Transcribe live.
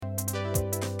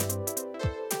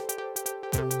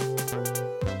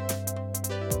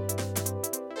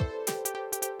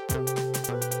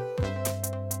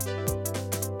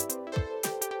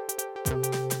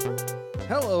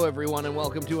Hello, everyone, and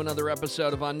welcome to another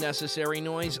episode of Unnecessary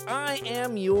Noise. I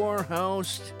am your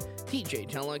host, TJ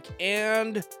Tulloch,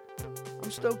 and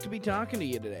I'm stoked to be talking to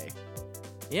you today.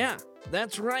 Yeah,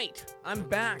 that's right. I'm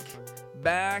back.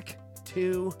 Back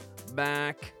to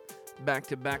back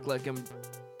like I'm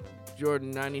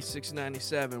Jordan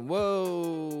 96-97.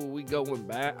 Whoa, we going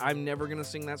back. I'm never going to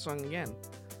sing that song again.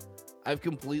 I've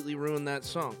completely ruined that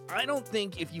song. I don't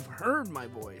think if you've heard my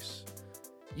voice,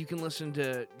 you can listen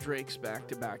to Drake's Back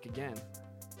to Back again.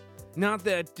 Not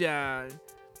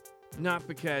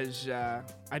because I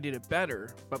did it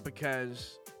better, but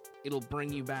because it'll bring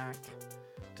you back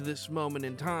to this moment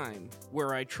in time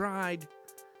where I tried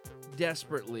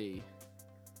desperately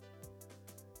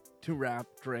to rap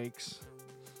Drake's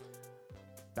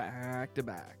Back to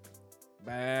Back,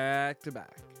 Back to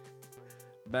Back,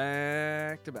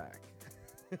 Back to Back.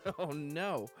 Oh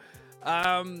no.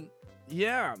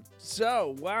 Yeah,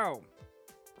 so, wow,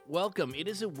 welcome. It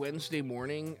is a Wednesday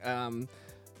morning,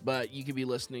 but you could be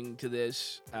listening to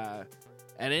this at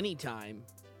any time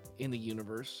in the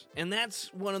universe, and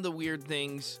that's one of the weird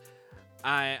things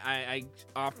I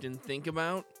often think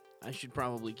about. I should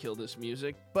probably kill this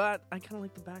music, but I kind of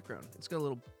like the background. It's got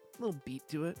a little beat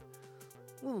to it,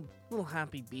 little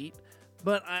happy beat,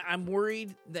 but I'm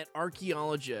worried that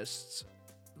archaeologists,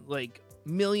 like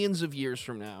millions of years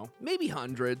from now, maybe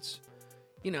hundreds,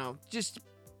 I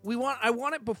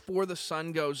want it before the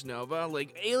sun goes nova.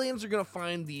 Like, aliens are gonna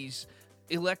find these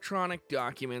electronic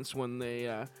documents when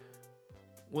they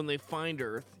find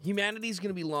Earth. Humanity's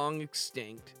gonna be long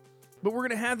extinct, but we're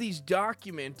gonna have these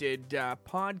documented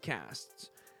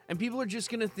podcasts, and people are just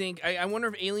gonna think. I wonder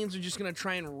if aliens are just gonna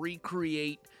try and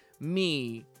recreate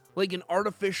me, like an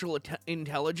artificial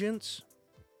intelligence,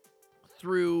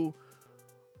 through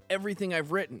everything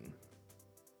I've written.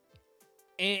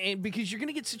 And because you're going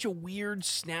to get such a weird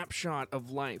snapshot of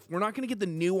life. We're not going to get the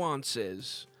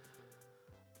nuances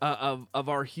of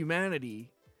our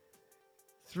humanity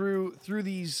through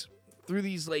these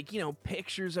like,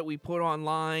 pictures that we put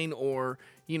online, or,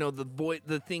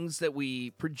 the things that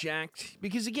we project.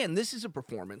 Because again, this is a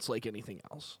performance like anything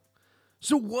else.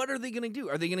 So what are they going to do?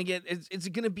 Are they going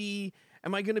to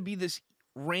am I going to be this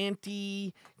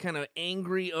ranty, kind of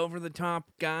angry, over the top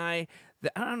guy?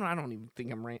 I don't know. I don't even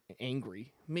think I'm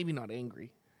angry. Maybe not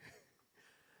angry.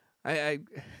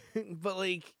 But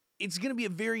like, it's gonna be a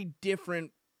very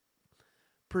different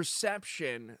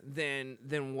perception than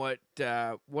what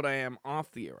I am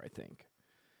off the air, I think.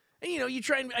 And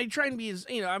I try and be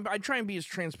as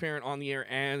transparent on the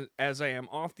air as I am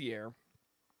off the air.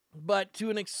 But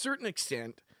to a certain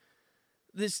extent,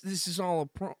 this is all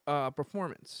a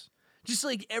performance. Just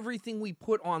like everything we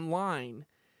put online,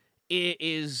 it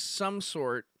is some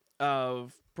sort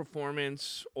of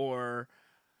performance, or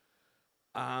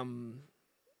I don't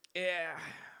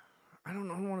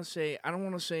want to say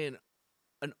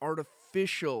an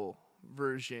artificial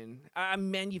version, a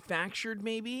manufactured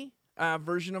maybe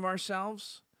version of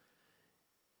ourselves.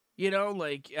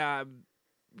 Because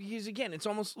again, it's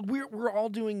almost we're all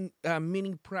doing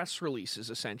mini press releases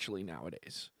essentially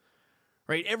nowadays,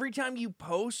 right? Every time you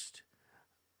post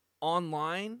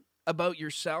online about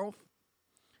yourself,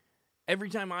 every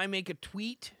time I make a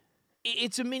tweet,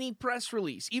 it's a mini press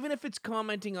release, even if it's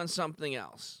commenting on something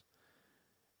else,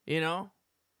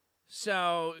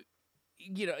 So,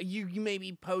 you may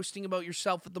be posting about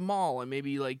yourself at the mall, and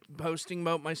maybe like posting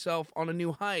about myself on a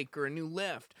new hike or a new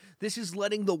lift. This is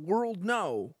letting the world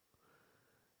know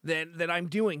that I'm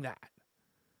doing that.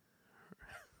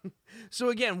 So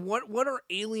again, what are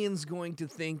aliens going to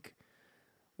think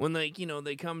when they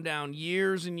come down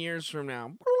years and years from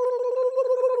now?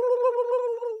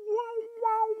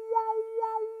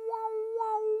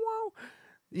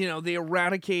 They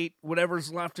eradicate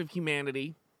whatever's left of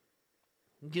humanity,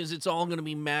 because it's all going to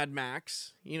be Mad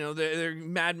Max.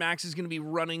 Mad Max is going to be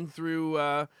running through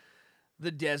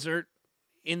the desert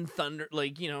in thunder,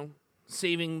 like,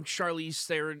 saving Charlize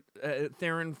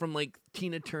Theron from, like,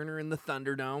 Tina Turner in the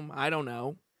Thunderdome. I don't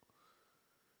know.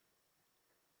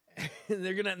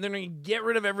 They're gonna get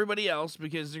rid of everybody else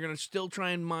because they're gonna still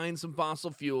try and mine some fossil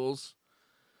fuels.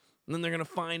 And then they're going to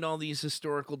find all these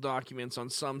historical documents on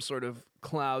some sort of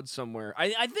cloud somewhere.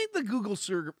 I think the Google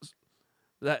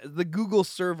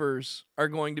servers are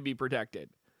going to be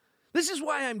protected. This is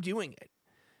why I'm doing it.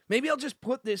 Maybe I'll just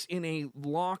put this in a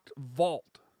locked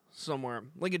vault somewhere,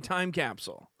 like a time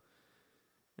capsule.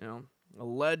 A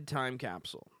lead time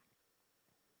capsule.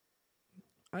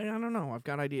 I don't know. I've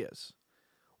got ideas.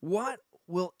 What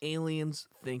will aliens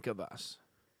think of us?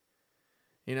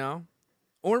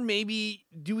 Or maybe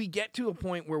do we get to a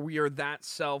point where we are that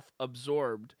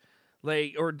self-absorbed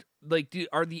Like, or like,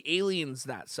 are the aliens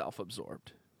that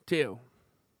self-absorbed too?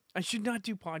 I should not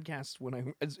do podcasts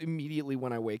immediately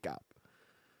when I wake up.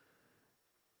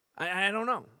 I don't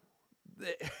know.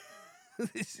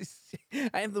 This is,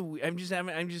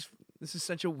 this is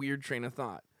such a weird train of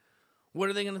thought. What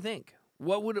are they going to think?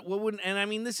 What would, and I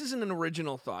mean, this isn't an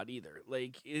original thought either.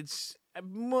 Like,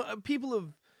 people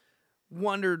have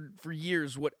wondered for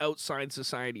years what outside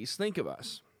societies think of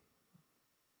us.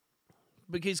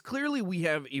 Because clearly we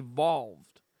have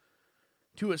evolved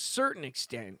to a certain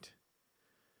extent.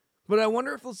 But I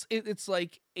wonder if it's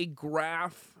like a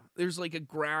graph. There's like a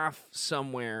graph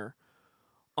somewhere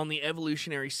on the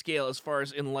evolutionary scale as far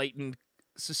as enlightened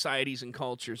societies and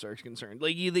cultures are concerned.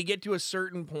 Like, they get to a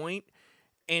certain point,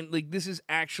 and like this is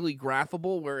actually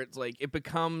graphable, where it's like it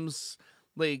becomes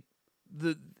like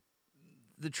the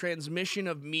transmission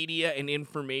of media and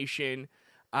information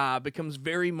becomes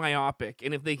very myopic.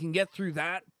 And if they can get through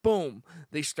that, boom,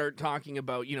 they start talking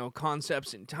about,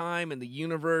 concepts in time and the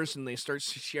universe, and they start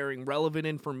sharing relevant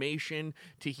information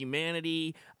to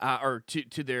humanity or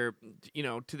to their,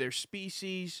 to their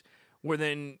species, where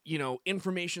then,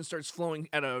 information starts flowing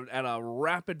at a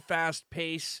rapid, fast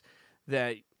pace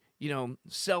that,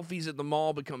 selfies at the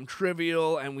mall become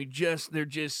trivial, and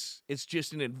it's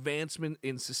just an advancement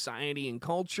in society and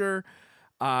culture.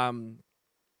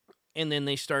 And then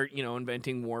they start,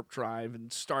 inventing warp drive, and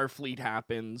Starfleet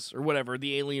happens, or whatever,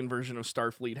 the alien version of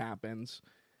Starfleet happens.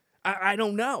 I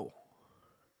don't know.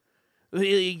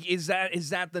 Is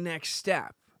that the next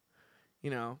step?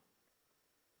 And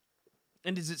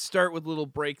does it start with little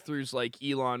breakthroughs like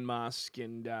Elon Musk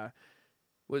and, it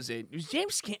was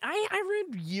James I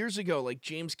read years ago, like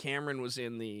James Cameron was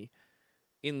in the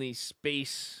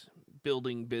space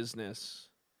building business.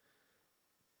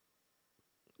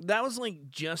 That was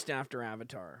like just after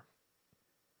Avatar.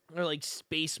 Or like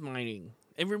space mining.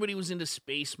 Everybody was into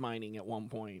space mining at one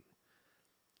point.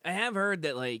 I have heard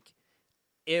that like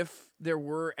if there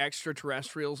were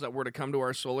extraterrestrials that were to come to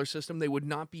our solar system, they would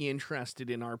not be interested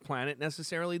in our planet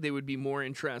necessarily. They would be more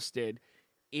interested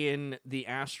in the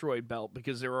asteroid belt,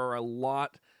 because there are a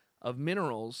lot of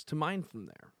minerals to mine from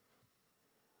there.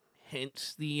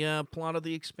 Hence the plot of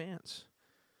The Expanse.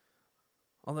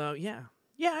 Although, yeah,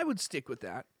 I would stick with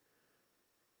that.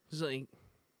 It's like,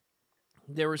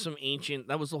 there were some ancient,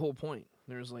 that was the whole point.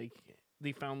 There was like,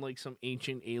 they found like some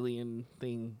ancient alien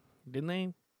thing, didn't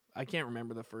they? I can't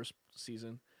remember the first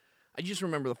season. I just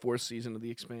remember the fourth season of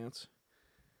The Expanse.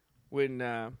 When,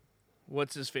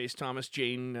 what's his face, Thomas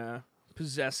Jane,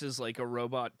 possesses like a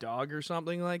robot dog or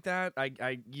something like that.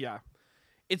 Yeah.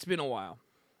 It's been a while.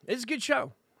 It's a good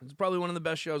show. It's probably one of the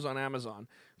best shows on Amazon.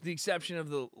 With the exception of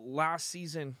the last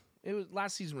season.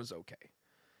 Last season was okay.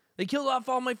 They killed off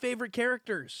all my favorite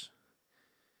characters.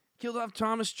 Killed off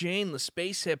Thomas Jane, the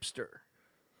space hipster.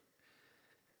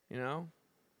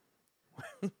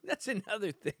 That's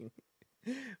another thing.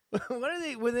 What are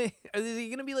they? Are they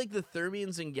going to be like the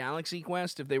Thermians in Galaxy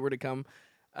Quest if they were to come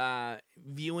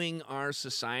viewing our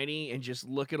society and just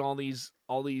look at all these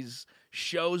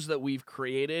shows that we've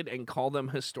created and call them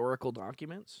historical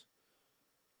documents?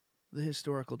 The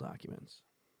historical documents.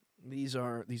 These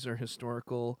are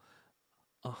historical,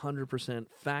 100%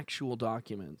 factual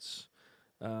documents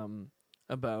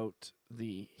about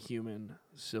the human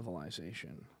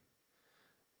civilization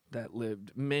that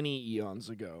lived many eons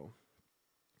ago,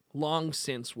 long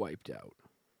since wiped out.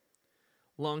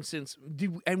 Long since,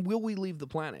 and will we leave the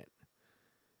planet?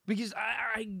 Because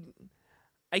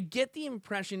I get the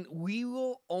impression we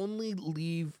will only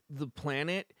leave the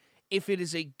planet if it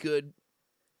is a good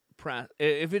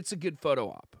if it's a good photo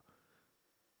op.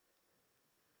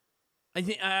 I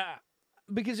think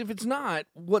because if it's not,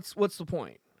 what's the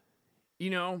point?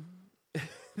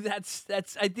 That's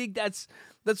I think that's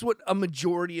what a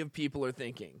majority of people are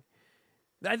thinking.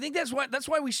 I think that's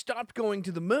why we stopped going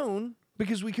to the moon,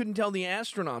 because we couldn't tell the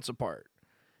astronauts apart.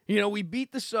 We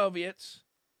beat the Soviets.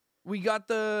 We got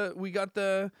the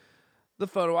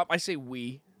photo op. I say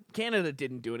we. Canada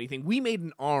didn't do anything. We made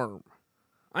an arm.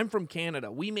 I'm from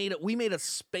Canada. We made a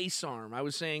space arm. I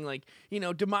was saying, like,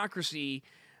 democracy,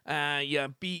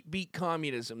 beat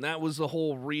communism. That was the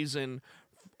whole reason.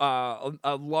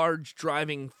 A large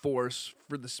driving force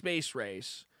for the space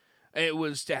race. It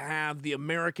was to have the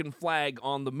American flag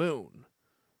on the moon.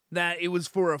 That it was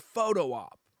for a photo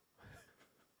op.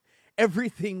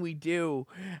 Everything we do,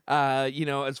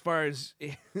 as far as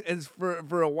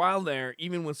for a while there,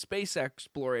 even with space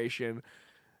exploration,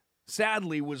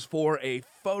 sadly was for a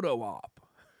photo op.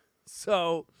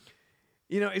 So,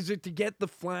 is it to get the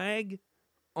flag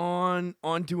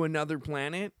onto another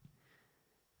planet?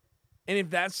 And if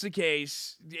that's the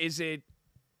case, is it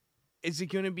Is it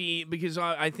going to be, because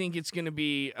I think it's going to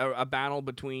be a battle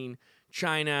between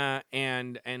China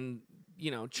and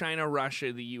China,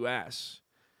 Russia, the U.S.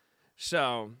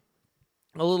 So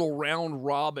a little round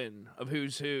robin of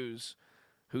who's who.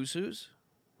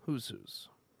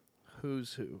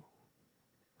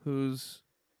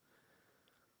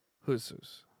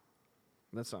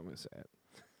 That's not I'm going to say it.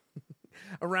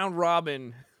 A round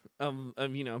robin of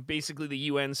basically the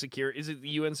UN security. Is it the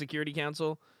UN Security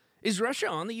Council? Is Russia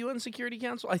on the UN Security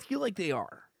Council? I feel like they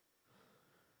are.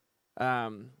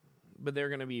 But they're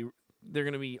gonna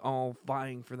be all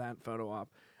vying for that photo op.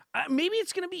 Maybe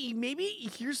it's gonna be. Maybe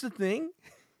here's the thing.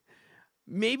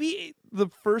 Maybe the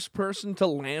first person to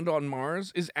land on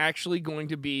Mars is actually going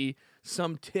to be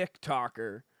some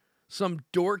TikToker, some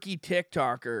dorky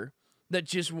TikToker that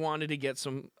just wanted to get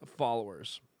some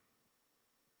followers.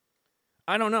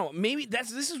 I don't know. Maybe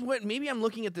maybe I'm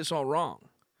looking at this all wrong.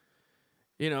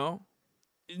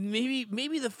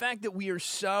 Maybe the fact that we are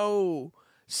so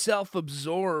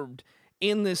self-absorbed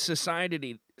in this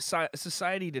society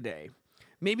today.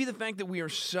 Maybe the fact that we are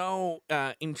so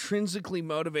intrinsically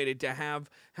motivated to have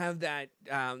that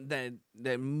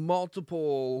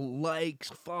multiple likes,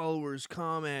 followers,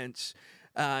 comments,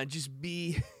 just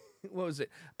be what was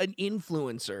it? An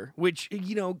influencer, which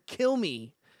kill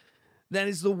me. That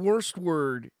is the worst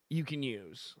word you can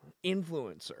use.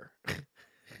 Influencer.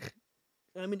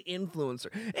 I'm an influencer.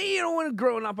 Hey, when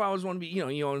growing up, I always want to be,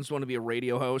 you always want to be a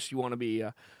radio host. You want to be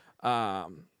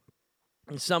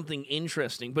something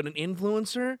interesting. But an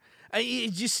influencer,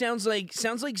 it just sounds like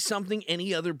something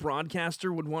any other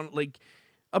broadcaster would want. Like,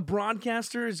 a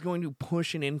broadcaster is going to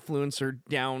push an influencer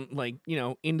down,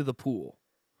 into the pool.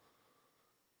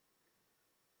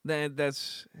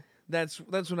 That's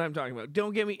what I'm talking about.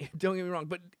 Don't get me wrong,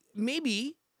 but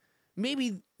maybe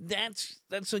that's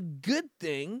a good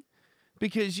thing,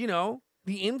 because the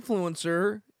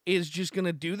influencer is just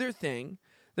gonna do their thing.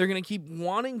 They're gonna keep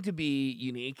wanting to be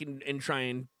unique and try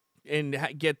and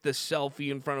get the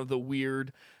selfie in front of the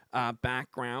weird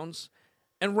backgrounds,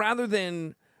 and rather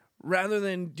than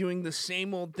doing the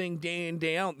same old thing day in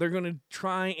day out, they're gonna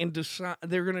try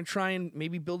and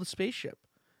maybe build a spaceship.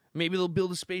 Maybe they'll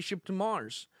build a spaceship to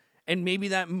Mars. And maybe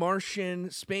that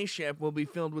Martian spaceship will be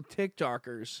filled with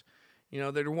TikTokers,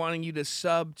 that are wanting you to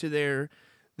sub to their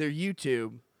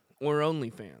YouTube or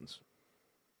OnlyFans.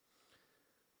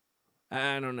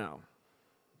 I don't know.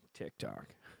 TikTok.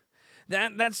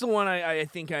 That's the one I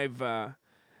think I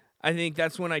think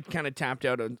that's when I kind of tapped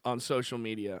out on social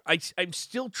media. I'm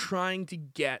still trying to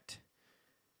get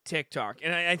TikTok,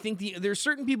 and I think there's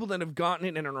certain people that have gotten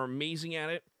it and are amazing at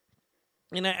it,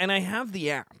 and I have the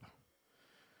app.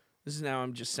 This is now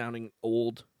I'm just sounding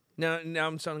old. Now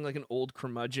I'm sounding like an old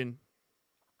curmudgeon.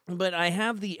 But I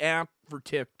have the app for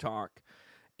TikTok,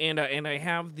 and I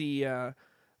have the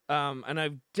and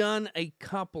I've done a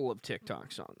couple of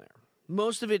TikToks on there.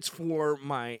 Most of it's for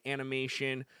my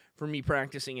animation, for me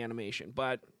practicing animation.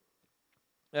 But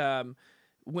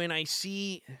when I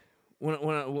see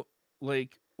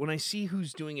when I see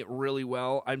who's doing it really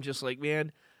well, I'm just like,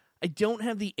 man, I don't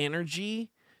have the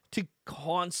energy to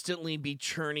constantly be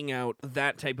churning out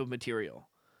that type of material.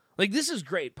 Like, this is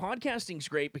great. Podcasting's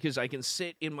great because I can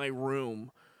sit in my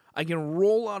room. I can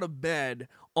roll out of bed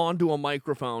onto a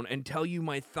microphone and tell you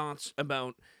my thoughts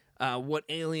about what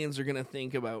aliens are going to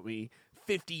think about me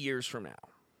 50 years from now.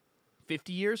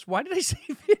 50 years? Why did I say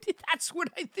 50? That's what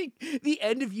I think the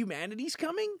end of humanity's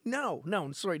coming? No,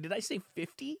 sorry. Did I say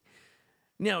 50?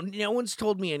 No one's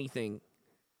told me anything.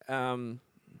 I'm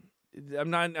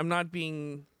not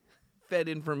being fed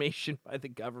information by the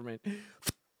government.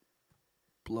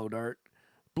 Blow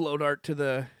dart to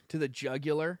the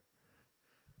jugular.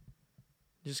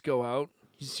 Just go out.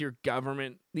 You see your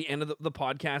government. The end of the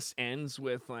podcast ends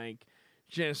with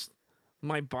just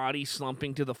my body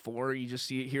slumping to the floor. You just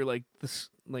hear this,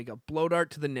 a blow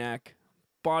dart to the neck.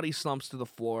 Body slumps to the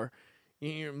floor.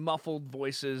 You hear muffled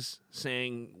voices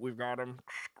saying, "We've got him.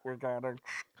 We've got him."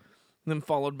 And then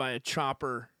followed by a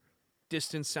chopper.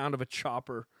 Distant sound of a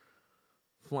chopper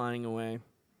flying away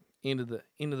into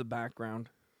the background.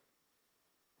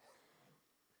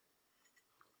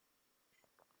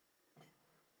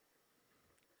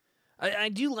 I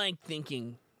do like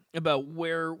thinking about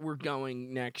where we're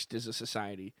going next as a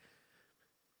society,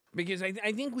 because I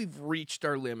think we've reached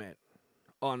our limit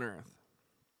on Earth.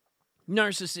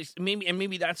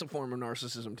 Maybe that's a form of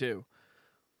narcissism too.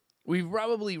 We've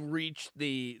probably reached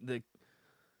the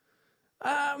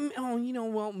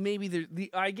maybe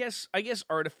I guess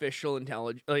artificial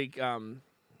intelligence,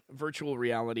 virtual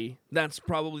reality. That's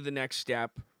probably the next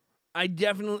step. I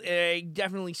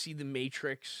definitely see the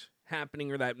Matrix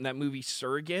happening, or that movie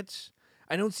Surrogates.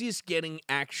 I don't see us getting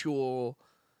actual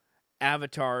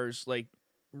avatars, like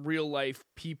real life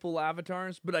people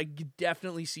avatars, but I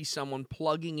definitely see someone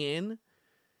plugging in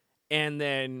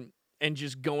and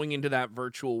just going into that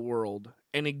virtual world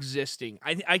and existing.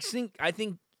 I think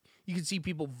you can see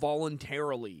people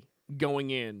voluntarily going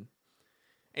in,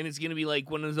 and it's gonna be like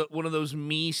one of those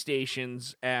Me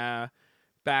stations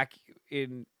back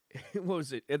in what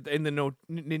was it, in the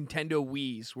Nintendo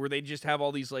Wii's, where they just have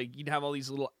all these, like, you'd have all these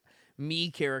little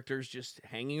Me characters just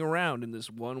hanging around in this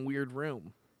one weird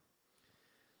room.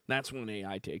 That's when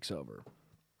AI takes over.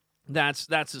 That's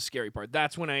the scary part.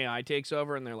 That's when AI takes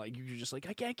over, and you're just like,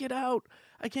 I can't get out.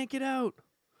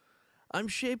 I'm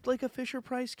shaped like a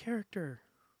Fisher-Price character.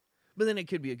 But then it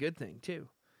could be a good thing too,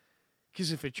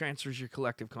 because if it transfers your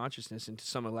collective consciousness into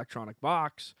some electronic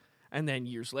box, and then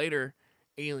years later,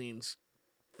 aliens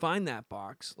find that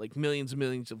box, like millions and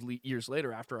millions of years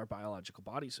later, after our biological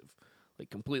bodies have like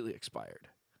completely expired,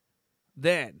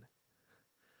 then,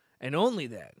 and only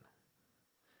then,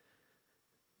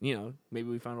 maybe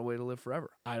we found a way to live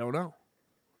forever. I don't know.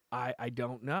 I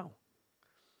don't know.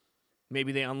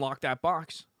 Maybe they unlock that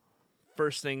box.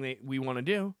 First thing we want to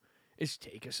do is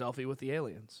take a selfie with the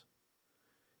aliens.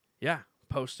 Yeah,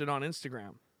 post it on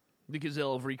Instagram, because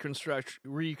they'll have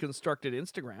reconstructed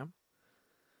Instagram.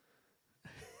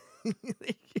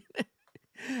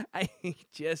 I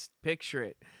just picture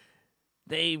it.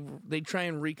 They try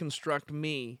and reconstruct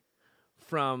me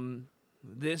from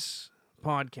this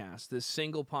podcast, this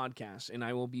single podcast, and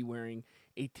I will be wearing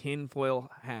a tinfoil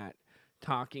hat,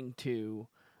 talking to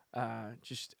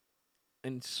just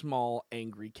a small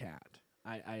angry cat.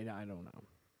 I don't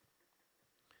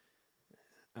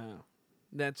know.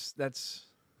 That's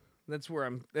where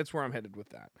I'm headed with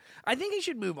that. I think I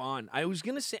should move on. I was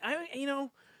gonna say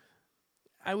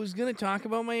I was gonna talk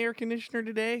about my air conditioner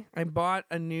today. I bought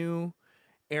a new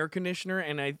air conditioner,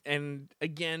 and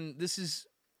again, this is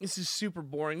super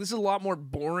boring. This is a lot more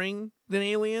boring than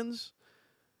Aliens,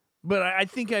 but I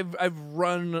think I've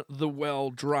run the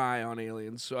well dry on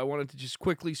Aliens. So I wanted to just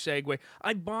quickly segue.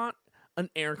 I bought an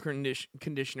air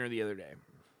conditioner the other day.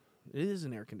 It is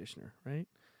an air conditioner, right?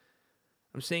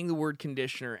 I'm saying the word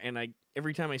conditioner, and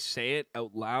every time I say it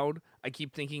out loud, I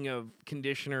keep thinking of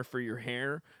conditioner for your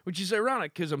hair, which is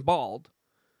ironic because I'm bald.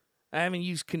 I haven't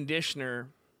used conditioner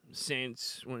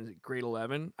since, grade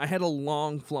 11? I had a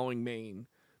long flowing mane,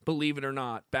 believe it or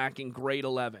not, back in grade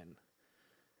 11.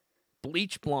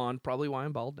 Bleach blonde, probably why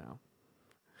I'm bald now.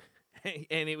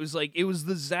 And it was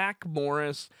the Zach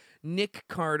Morris, Nick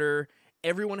Carter,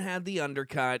 everyone had the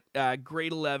undercut,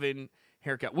 grade 11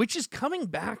 haircut, which is coming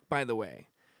back, by the way.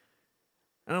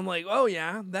 And I'm like, oh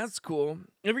yeah, that's cool.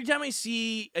 Every time I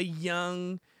see a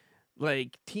young,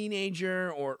 like,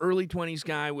 teenager or early 20s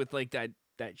guy with like that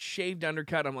shaved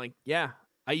undercut, I'm like, yeah,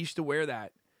 I used to wear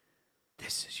that.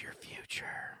 This is your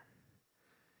future.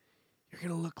 You're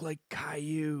gonna look like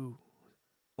Caillou,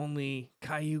 only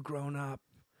Caillou grown up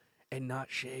and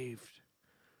not shaved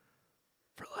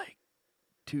for like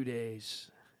 2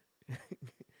 days.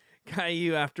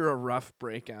 Caillou after a rough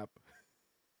breakup.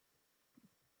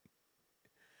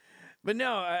 But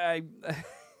no, I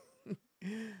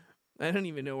don't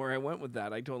even know where I went with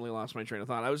that. I totally lost my train of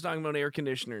thought. I was talking about air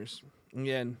conditioners.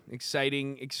 Again,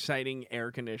 exciting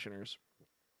air conditioners.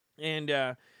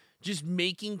 And just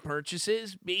making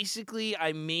purchases. Basically,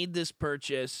 I made this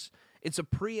purchase. It's a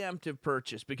preemptive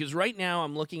purchase because right now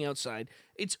I'm looking outside.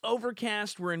 It's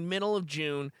overcast. We're in middle of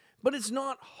June, but it's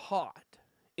not hot.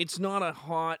 It's not a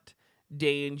hot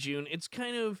day in June. It's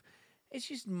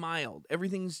just mild.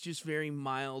 Everything's just very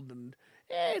mild, and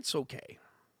it's okay.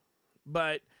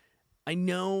 But I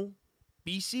know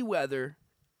BC weather,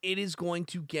 it is going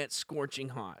to get scorching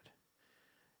hot.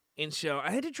 And so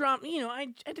I had to drop,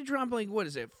 like, what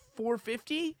is it,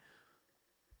 $450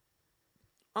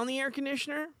 on the air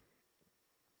conditioner?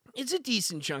 It's a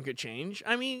decent chunk of change.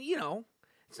 I mean,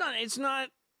 it's not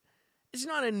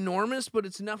enormous, but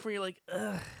it's enough where you're like,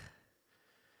 ugh.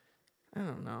 I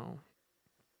don't know.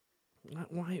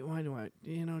 Why do I,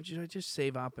 should I just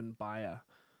save up and buy a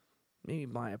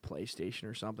PlayStation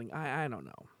or something? I don't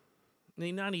know. I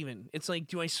mean, not even. It's like,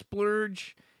 do I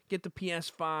splurge, get the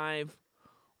PS5,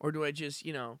 or do I just,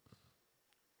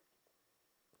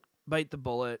 bite the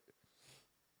bullet,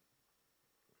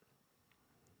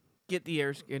 get the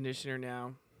air conditioner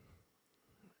now?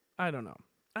 I don't know.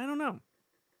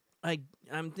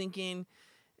 I'm thinking,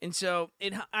 and so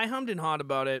I hummed and hawed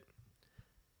about it.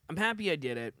 I'm happy I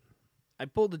did it. I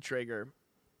pulled the trigger.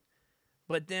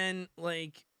 But then,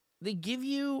 like, they give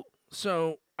you,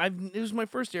 it was my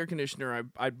first air conditioner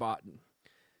I'd bought.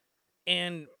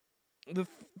 And the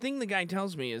thing the guy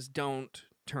tells me is don't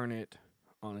turn it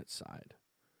on its side.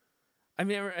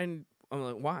 And I'm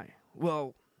like, why?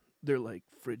 Well, they're like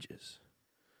fridges,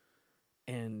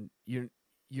 and you're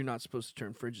not supposed to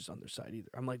turn fridges on their side either.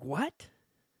 I'm like, what?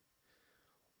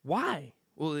 Why?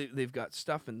 Well, they've got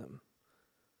stuff in them.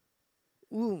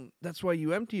 Well, that's why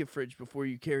you empty a fridge before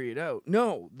you carry it out.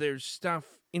 No, there's stuff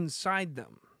inside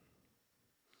them.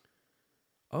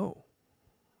 Oh,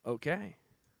 okay.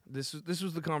 This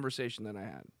was the conversation that I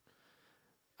had.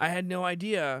 I had no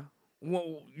idea.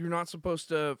 Well, you're not supposed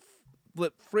to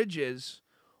flip fridges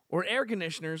or air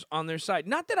conditioners on their side.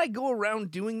 Not that I go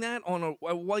around doing that on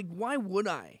a like. Why would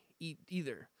I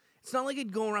either? It's not like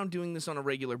I'd go around doing this on a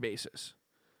regular basis.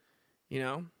 You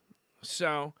know,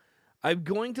 so I'm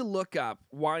going to look up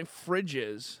why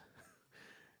fridges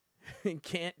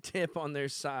can't tip on their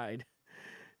side.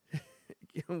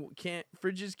 Can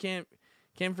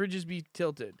fridges be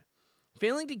tilted?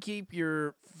 Failing to keep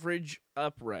your fridge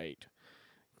upright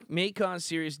may cause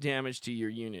serious damage to your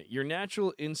unit. Your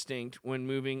natural instinct when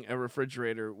moving a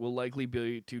refrigerator will likely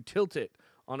be to tilt it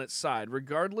on its side,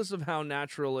 regardless of how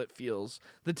natural it feels.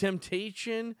 The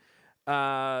temptation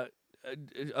of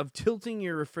tilting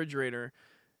your refrigerator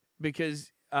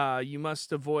because you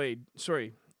must avoid...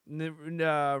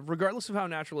 regardless of how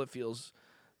natural it feels,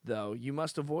 though, you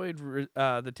must avoid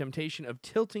the temptation of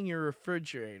tilting your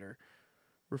refrigerator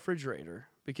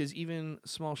because even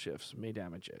small shifts may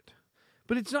damage it.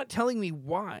 But it's not telling me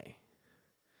why.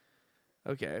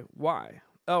 Okay, why?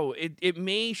 Oh, it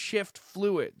may shift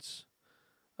fluids.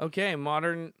 Okay,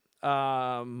 modern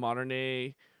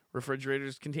day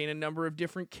refrigerators contain a number of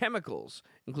different chemicals,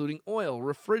 including oil,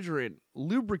 refrigerant,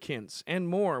 lubricants, and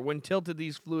more. When tilted,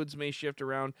 these fluids may shift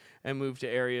around and move to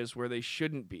areas where they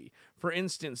shouldn't be. For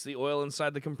instance, the oil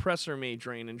inside the compressor may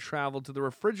drain and travel to the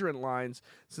refrigerant lines.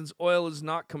 Since oil is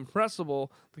not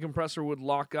compressible, the compressor would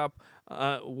lock up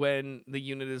when the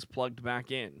unit is plugged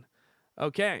back in.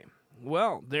 Okay,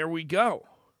 well, there we go.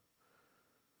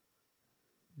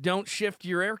 Don't shift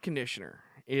your air conditioner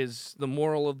is the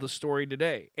moral of the story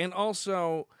today. And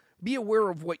also, be aware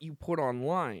of what you put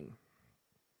online.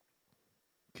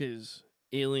 Because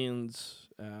aliens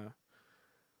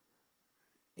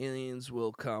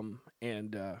will come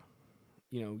and,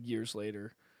 years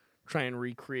later, try and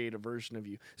recreate a version of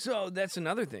you. So that's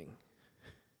another thing.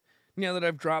 Now that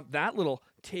I've dropped that little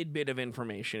tidbit of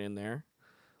information in there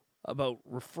about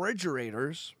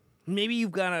refrigerators, maybe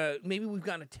we've got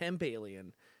a temp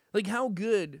alien. Like, how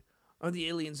good are the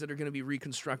aliens that are going to be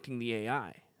reconstructing the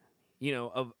AI,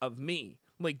 of me,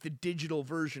 like the digital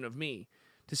version of me,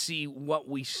 to see what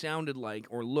we sounded like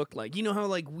or looked like. You know how,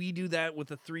 like, we do that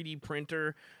with a 3D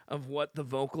printer of what the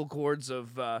vocal cords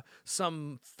of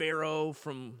some pharaoh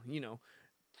from,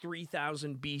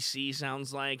 3000 BC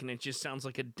sounds like, and it just sounds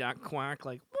like a duck quack,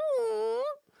 like,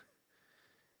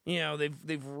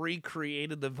 they've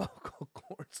recreated the vocal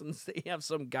cords, and they have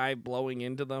some guy blowing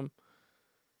into them.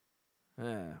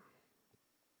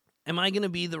 Am I going to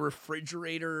be the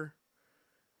refrigerator,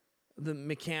 the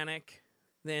mechanic?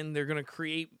 Then they're going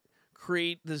to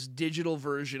create this digital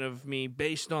version of me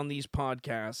based on these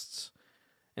podcasts.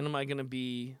 And am I going to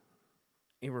be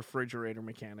a refrigerator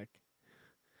mechanic?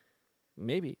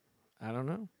 Maybe. I don't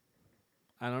know.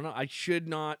 I should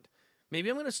not. Maybe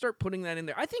I'm going to start putting that in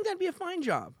there. I think that'd be a fine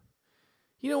job.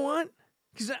 You know what?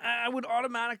 Because I would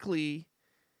automatically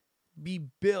be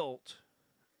built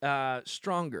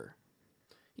stronger.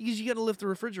 Because you got to lift the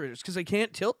refrigerators. Because I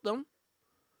can't tilt them.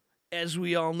 As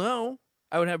we all know,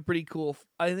 I would have pretty cool...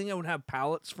 I think I would have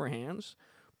pallets for hands.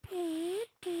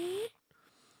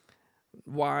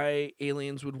 Why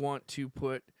aliens would want to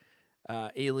put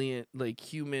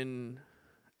human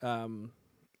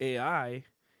AI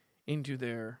into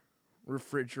their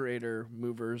refrigerator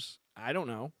movers, I don't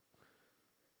know.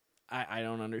 I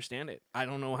don't understand it. I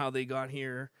don't know how they got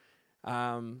here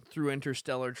through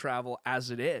interstellar travel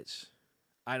as it is.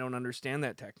 I don't understand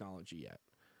that technology yet.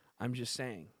 I'm just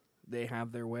saying, they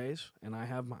have their ways, and I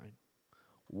have mine.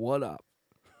 What up?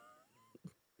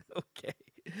 Okay.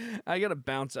 I gotta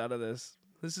bounce out of this.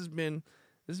 This has been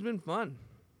fun.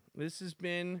 This has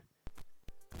been...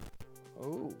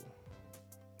 Oh,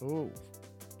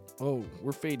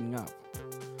 we're fading up.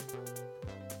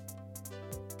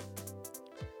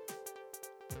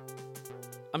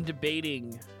 I'm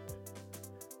debating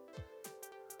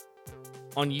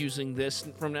on using this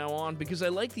from now on because I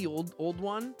like the old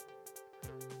one.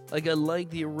 Like, I like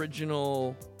the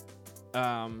original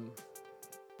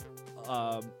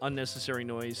unnecessary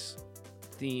noise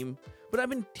theme, but I've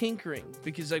been tinkering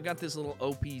because I've got this little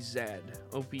OPZ,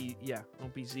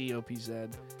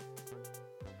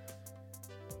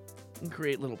 and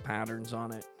create little patterns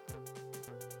on it.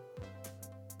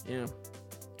 Yeah.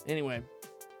 Anyway,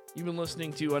 you've been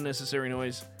listening to Unnecessary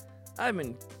Noise. I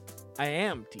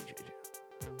am TJJ.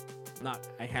 Not,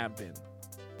 I have been.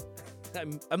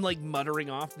 I'm like muttering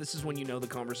off. This is when you know the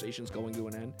conversation's going to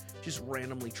an end. Just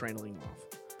randomly trailing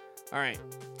off. All right.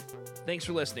 Thanks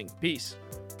for listening. Peace.